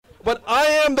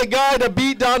am the guy to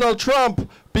beat Donald Trump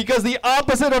because the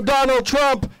opposite of Donald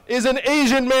Trump is an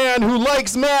Asian man who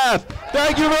likes math.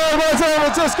 Thank you very much, San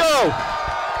Francisco.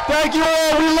 Thank you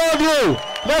all. We love you.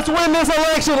 Let's win this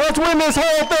election. Let's win this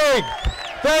whole thing.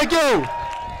 Thank you.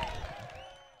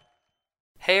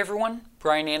 Hey everyone,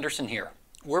 Brian Anderson here.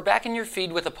 We're back in your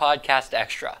feed with a podcast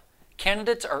extra.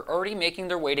 Candidates are already making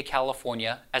their way to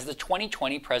California as the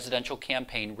 2020 presidential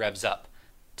campaign revs up.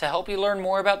 To help you learn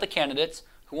more about the candidates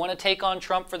who want to take on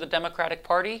Trump for the Democratic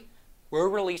Party, we're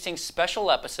releasing special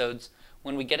episodes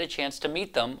when we get a chance to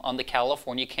meet them on the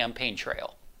California campaign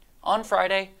trail. On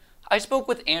Friday, I spoke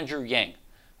with Andrew Yang,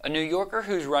 a New Yorker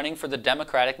who's running for the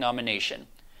Democratic nomination.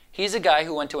 He's a guy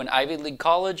who went to an Ivy League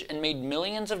college and made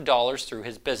millions of dollars through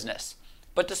his business.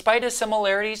 But despite his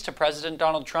similarities to President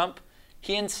Donald Trump,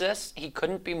 he insists he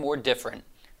couldn't be more different.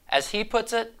 As he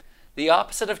puts it, the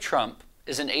opposite of Trump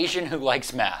is an Asian who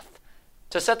likes math.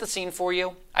 To set the scene for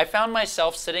you, I found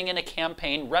myself sitting in a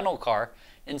campaign rental car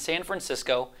in San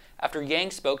Francisco after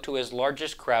Yang spoke to his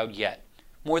largest crowd yet.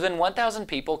 More than 1,000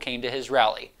 people came to his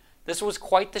rally. This was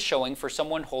quite the showing for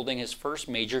someone holding his first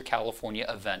major California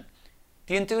event.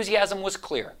 The enthusiasm was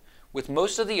clear, with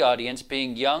most of the audience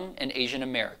being young and Asian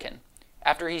American.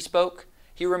 After he spoke,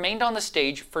 he remained on the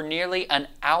stage for nearly an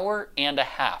hour and a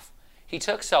half. He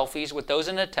took selfies with those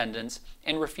in attendance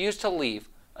and refused to leave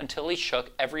until he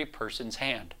shook every person's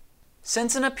hand.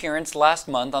 Since an appearance last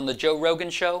month on the Joe Rogan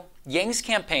Show, Yang's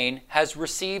campaign has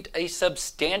received a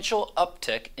substantial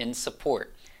uptick in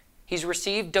support. He's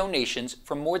received donations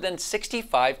from more than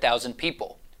 65,000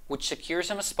 people, which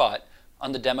secures him a spot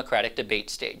on the Democratic debate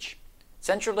stage.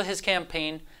 Central to his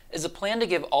campaign is a plan to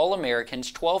give all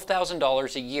Americans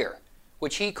 $12,000 a year,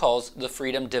 which he calls the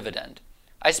Freedom Dividend.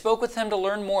 I spoke with him to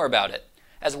learn more about it,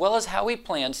 as well as how he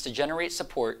plans to generate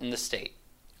support in the state.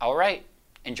 All right,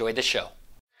 enjoy the show.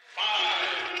 5,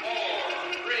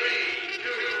 4, 3,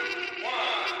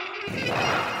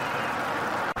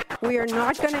 2, 1. We are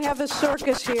not going to have a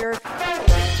circus here.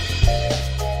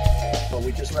 Well,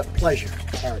 we just left pleasure.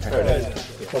 Paradise.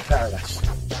 For paradise.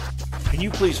 Can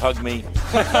you please hug me?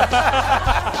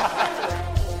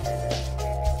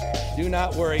 Do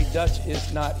not worry, Dutch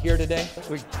is not here today.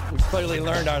 We clearly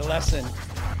learned our lesson.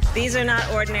 These are not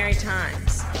ordinary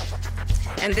times,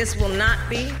 and this will not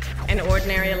be an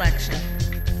ordinary election.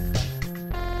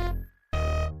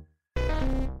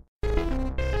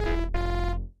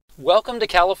 Welcome to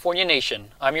California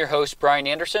Nation. I'm your host, Brian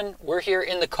Anderson. We're here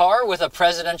in the car with a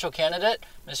presidential candidate,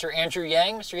 Mr. Andrew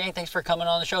Yang. Mr. Yang, thanks for coming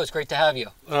on the show. It's great to have you.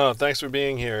 Oh, thanks for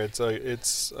being here. It's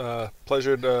a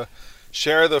pleasure to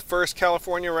share the first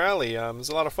California rally. It was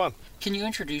a lot of fun. Can you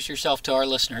introduce yourself to our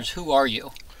listeners? Who are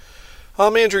you?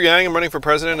 I'm Andrew Yang. I'm running for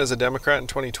president as a Democrat in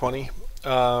 2020.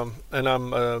 And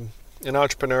I'm an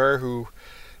entrepreneur who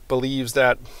believes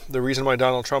that the reason why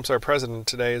Donald Trump's our president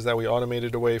today is that we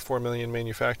automated away 4 million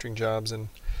manufacturing jobs in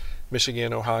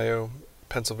Michigan, Ohio,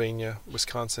 Pennsylvania,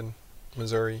 Wisconsin,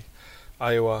 Missouri,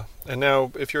 Iowa. And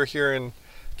now if you're here in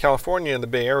California in the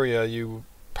Bay Area, you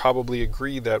probably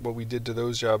agree that what we did to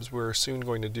those jobs we're soon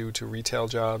going to do to retail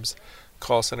jobs,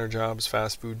 call center jobs,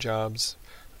 fast food jobs,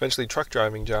 eventually truck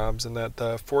driving jobs, and that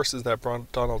the forces that brought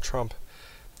Donald Trump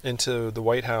into the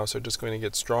White House are just going to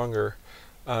get stronger.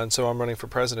 And so I'm running for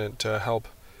president to help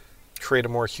create a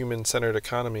more human-centered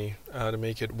economy to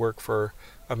make it work for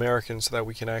Americans so that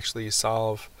we can actually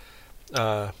solve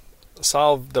the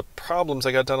problems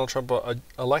that got Donald Trump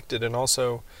elected and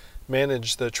also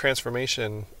manage the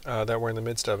transformation that we're in the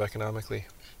midst of economically.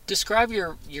 Describe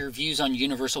your views on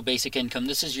universal basic income.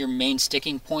 This is your main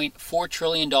sticking point, $4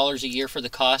 trillion a year for the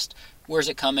cost. Where's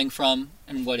it coming from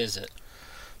and what is it?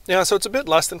 Yeah, so it's a bit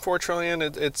less than $4 trillion.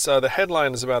 It's the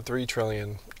headline is about $3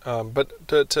 trillion. But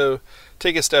to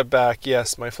take a step back,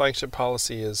 yes, my flagship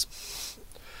policy is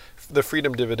the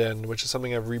Freedom Dividend, which is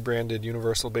something I've rebranded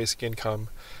universal basic income,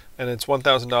 and it's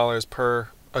 $1,000 per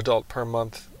adult per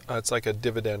month. It's like a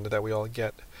dividend that we all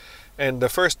get. And the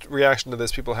first reaction to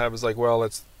this people have is like, well,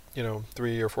 it's $3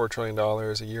 or $4 trillion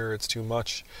a year. It's too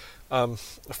much.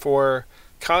 For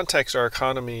context, our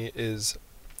economy is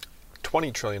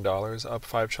 $20 trillion, up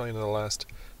 $5 trillion in the last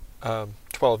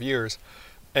 12 years,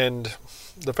 and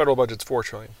the federal budget's $4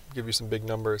 trillion. I'll give you some big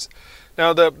numbers.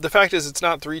 Now, the fact is it's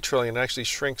not $3 trillion. It actually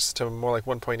shrinks to more like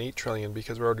 $1.8 trillion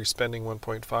because we're already spending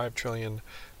 $1.5 trillion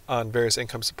on various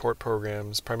income support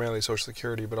programs, primarily Social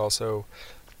Security, but also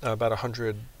about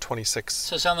 126.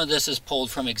 So some of this is pulled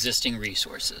from existing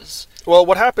resources. Well,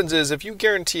 what happens is if you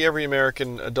guarantee every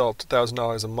American adult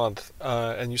 $1,000 a month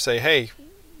and you say, hey,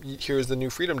 here's the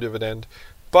new Freedom Dividend,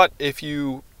 but if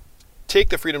you take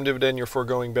the Freedom Dividend, you're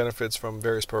foregoing benefits from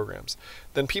various programs,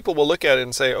 then people will look at it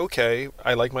and say, okay,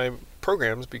 I like my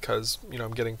programs because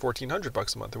I'm getting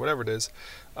 $1,400 a month or whatever it is,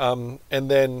 and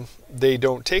then they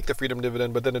don't take the freedom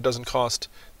dividend, but then it doesn't cost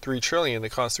 $3 trillion.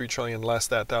 It costs $3 trillion less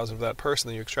that thousand for that person.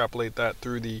 Then you extrapolate that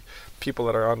through the people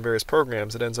that are on various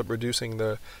programs. It ends up reducing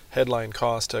the headline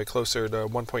cost to closer to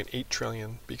 $1.8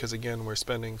 trillion because again we're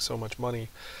spending so much money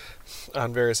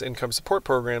on various income support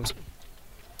programs.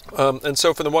 And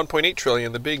so for the $1.8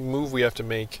 trillion, the big move we have to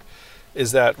make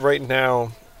is that right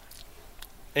now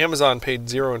Amazon paid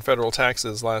zero in federal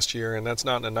taxes last year, and that's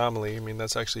not an anomaly. I mean,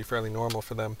 that's actually fairly normal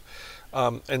for them.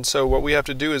 And so what we have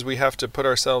to do is we have to put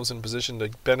ourselves in position to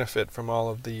benefit from all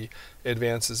of the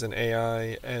advances in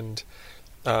AI and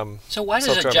so why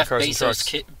does Jeff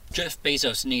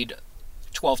Bezos need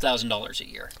 $12,000 a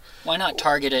year? Why not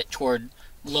target it toward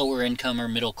lower income or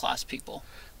middle class people?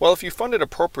 Well, if you fund it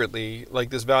appropriately, like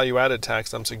this value-added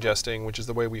tax I'm suggesting, which is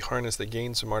the way we harness the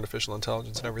gains from artificial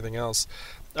intelligence and everything else.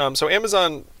 So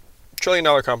Amazon, $1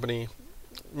 trillion company,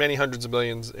 many hundreds of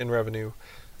billions in revenue,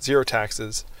 zero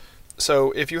taxes.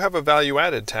 So if you have a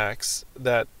value-added tax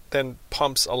that then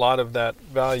pumps a lot of that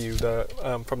value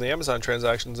from the Amazon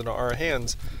transactions into our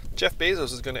hands, Jeff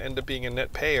Bezos is going to end up being a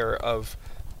net payer of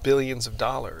billions of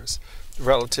dollars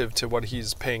relative to what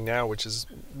he's paying now, which is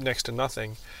next to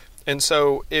nothing. And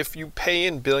so if you pay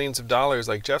in billions of dollars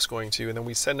like Jeff's going to, and then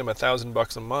we send him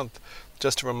 $1,000 a month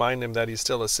just to remind him that he's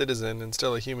still a citizen and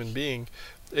still a human being,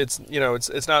 it's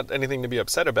not anything to be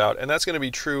upset about. And that's going to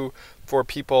be true for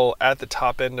people at the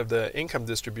top end of the income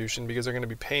distribution because they're going to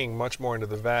be paying much more into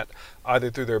the VAT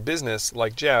either through their business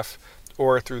like Jeff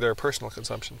or through their personal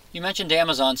consumption. You mentioned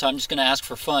Amazon, so I'm just going to ask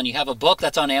for fun. You have a book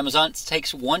that's on Amazon. It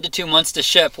takes 1 to 2 months to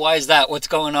ship. Why is that? What's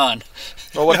going on?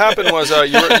 Well, what happened was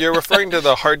you're referring to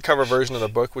the hardcover version of the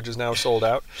book, which is now sold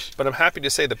out. But I'm happy to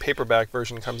say the paperback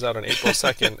version comes out on April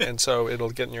 2nd, and so it'll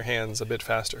get in your hands a bit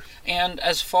faster. And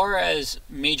as far as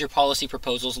major policy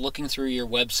proposals, looking through your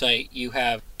website, you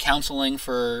have counseling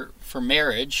for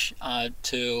marriage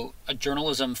to a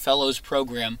journalism fellows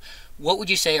program. What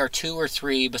would you say are 2 or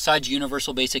 3, besides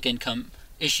universal basic income,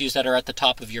 issues that are at the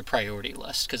top of your priority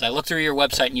list? Because I looked through your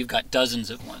website and you've got dozens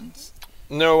of ones.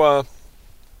 No,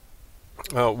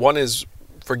 one is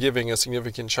forgiving a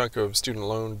significant chunk of student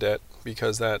loan debt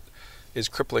because that is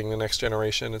crippling the next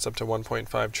generation. It's up to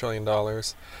 $1.5 trillion,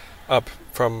 up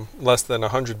from less than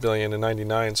 $100 billion in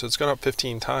 '99. So it's gone up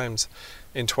 15 times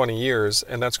in 20 years,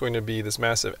 and that's going to be this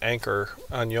massive anchor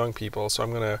on young people. So I'm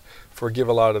going to forgive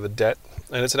a lot of the debt,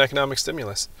 and it's an economic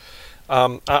stimulus.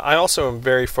 I also am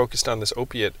very focused on this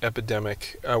opiate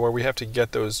epidemic where we have to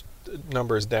get those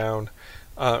numbers down.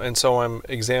 And so I'm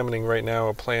examining right now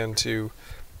a plan to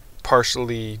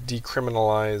partially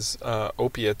decriminalize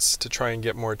opiates to try and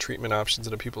get more treatment options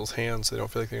into people's hands so they don't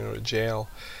feel like they're going to go to jail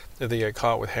if they get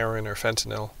caught with heroin or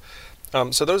fentanyl.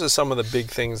 So those are some of the big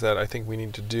things that I think we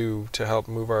need to do to help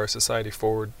move our society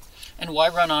forward. And why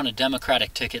run on a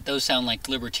Democratic ticket? Those sound like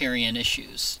libertarian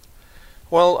issues.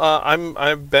 Well,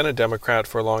 I've been a Democrat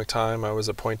for a long time. I was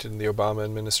appointed in the Obama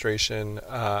administration,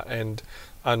 and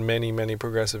on many, many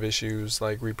progressive issues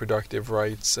like reproductive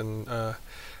rights and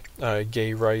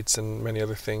gay rights and many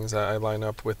other things, I line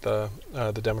up with the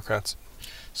Democrats.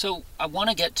 So I want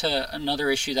to get to another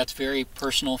issue that's very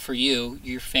personal for you.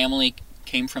 Your family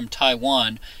came from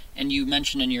Taiwan, and you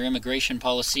mentioned in your immigration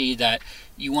policy that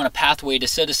you want a pathway to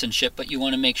citizenship, but you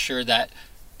want to make sure that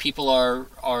people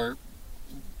are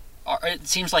it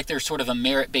seems like there's sort of a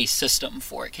merit-based system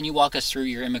for it. Can you walk us through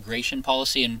your immigration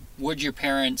policy, and would your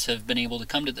parents have been able to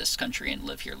come to this country and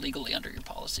live here legally under your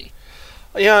policy?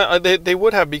 Yeah, they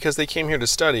would have because they came here to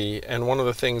study, and one of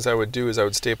the things I would do is I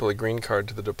would staple a green card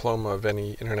to the diploma of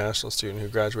any international student who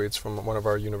graduates from one of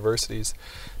our universities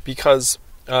because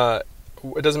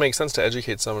it doesn't make sense to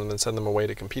educate someone and then send them away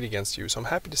to compete against you. So I'm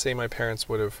happy to say my parents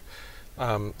would have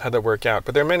had that work out.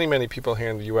 But there are many, many people here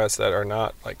in the U.S. that are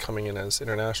not like coming in as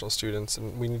international students,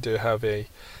 and we need to have a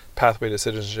pathway to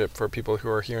citizenship for people who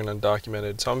are here and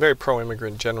undocumented. So I'm very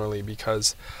pro-immigrant generally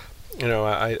because,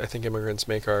 I think immigrants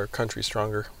make our country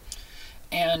stronger.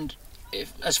 And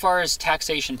as far as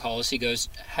taxation policy goes,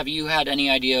 have you had any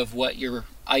idea of what your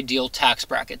ideal tax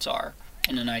brackets are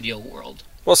in an ideal world?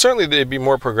 Well, certainly they'd be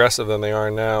more progressive than they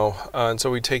are now, and so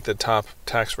we take the top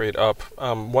tax rate up.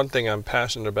 One thing I'm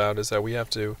passionate about is that we have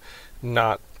to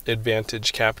not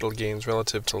advantage capital gains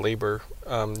relative to labor.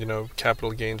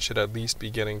 Capital gains should at least be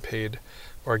getting paid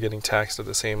or getting taxed at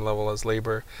the same level as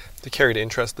labor. The carried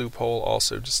interest loophole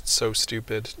also just so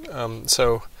stupid.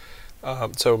 So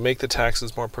make the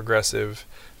taxes more progressive,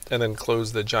 and then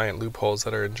close the giant loopholes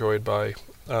that are enjoyed by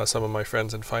some of my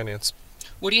friends in finance.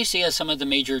 What do you see as some of the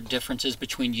major differences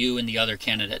between you and the other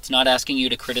candidates? Not asking you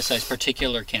to criticize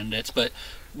particular candidates, but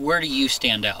where do you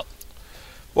stand out?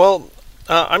 Well,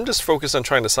 I'm just focused on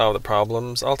trying to solve the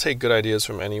problems. I'll take good ideas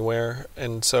from anywhere.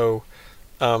 And so,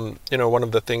 one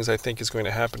of the things I think is going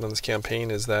to happen on this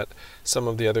campaign is that some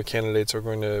of the other candidates are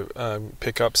going to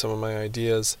pick up some of my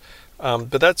ideas.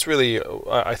 But that's really,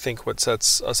 I think, what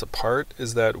sets us apart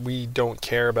is that we don't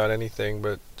care about anything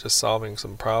but just solving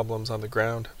some problems on the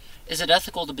ground. Is it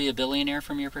ethical to be a billionaire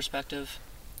from your perspective?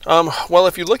 Well,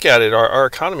 if you look at it, our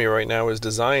economy right now is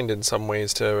designed in some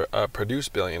ways to produce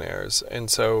billionaires.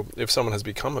 And so if someone has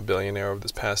become a billionaire over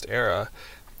this past era,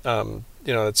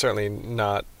 it's certainly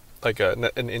not like an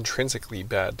intrinsically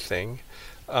bad thing.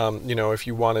 If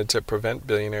you wanted to prevent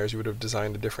billionaires, you would have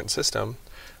designed a different system.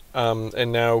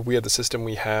 And now we have the system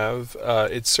we have.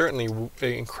 It's certainly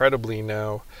incredibly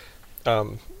now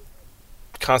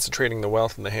concentrating the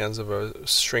wealth in the hands of a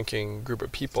shrinking group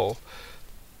of people.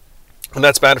 And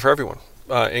that's bad for everyone.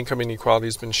 Income inequality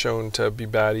has been shown to be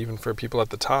bad even for people at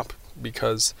the top,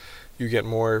 because you get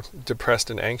more depressed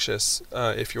and anxious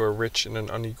if you're rich in an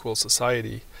unequal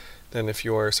society than if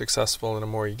you're successful in a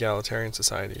more egalitarian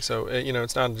society. So,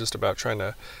 it's not just about trying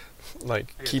to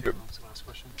keep it.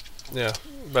 Yeah,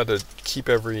 about to keep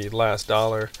every last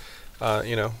dollar.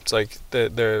 It's like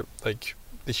they're like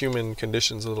the human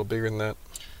condition's a little bigger than that.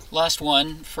 Last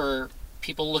one for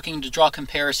people looking to draw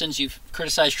comparisons. You've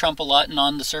criticized Trump a lot, and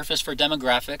on the surface for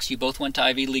demographics, you both went to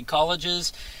Ivy League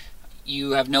colleges.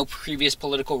 You have no previous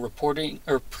political reporting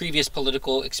or previous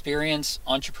political experience,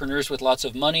 entrepreneurs with lots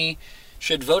of money.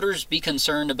 Should voters be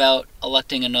concerned about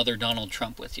electing another Donald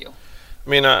Trump with you? I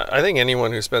mean, I think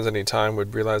anyone who spends any time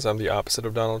would realize I'm the opposite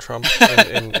of Donald Trump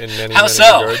in many, how many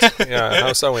so? regards. Yeah,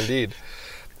 how so indeed.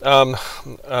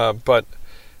 But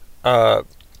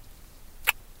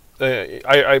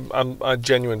I'm a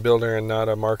genuine builder and not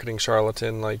a marketing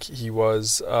charlatan like he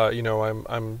was.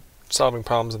 I'm solving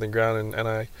problems on the ground, and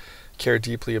I care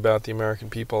deeply about the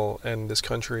American people and this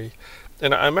country.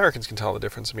 And Americans can tell the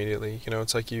difference immediately.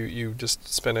 It's like you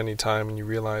just spend any time and you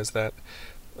realize that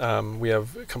we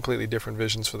have completely different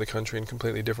visions for the country and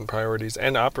completely different priorities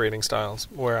and operating styles,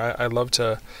 where I love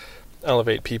to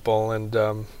elevate people, and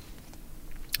I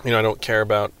don't care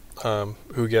about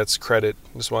who gets credit.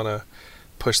 I just want to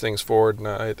push things forward, and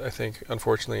I think,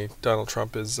 unfortunately, Donald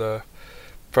Trump is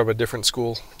from a different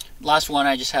school. Last one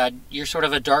I just had. You're sort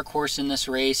of a dark horse in this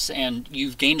race, and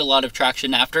you've gained a lot of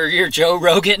traction after your Joe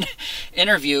Rogan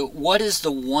interview. What is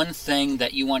the one thing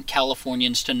that you want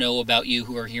Californians to know about you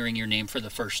who are hearing your name for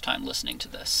the first time listening to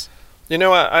this?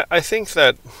 I think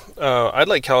that I'd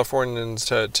like Californians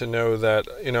to know that,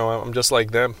 I'm just like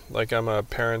them. Like, I'm a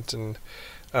parent and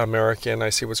American.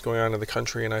 I see what's going on in the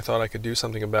country, and I thought I could do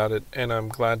something about it. And I'm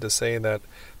glad to say that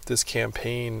this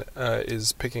campaign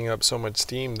is picking up so much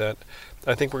steam that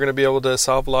I think we're going to be able to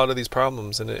solve a lot of these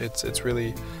problems, and it's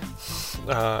really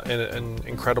an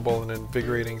incredible and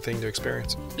invigorating thing to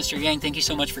experience. Mr. Yang, thank you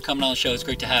so much for coming on the show. It's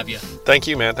great to have you. Thank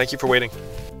you, man. Thank you for waiting.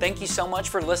 Thank you so much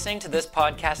for listening to this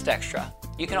podcast extra.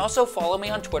 You can also follow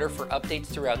me on Twitter for updates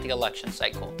throughout the election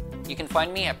cycle. You can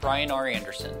find me at Brian R.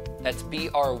 Anderson. That's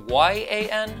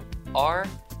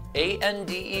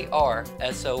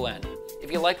BryanRanderson.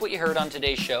 If you like what you heard on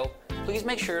today's show, please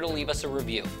make sure to leave us a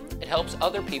review. It helps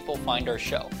other people find our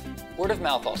show. Word of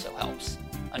mouth also helps.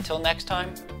 Until next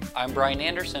time, I'm Brian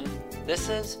Anderson. This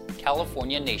is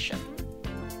California Nation.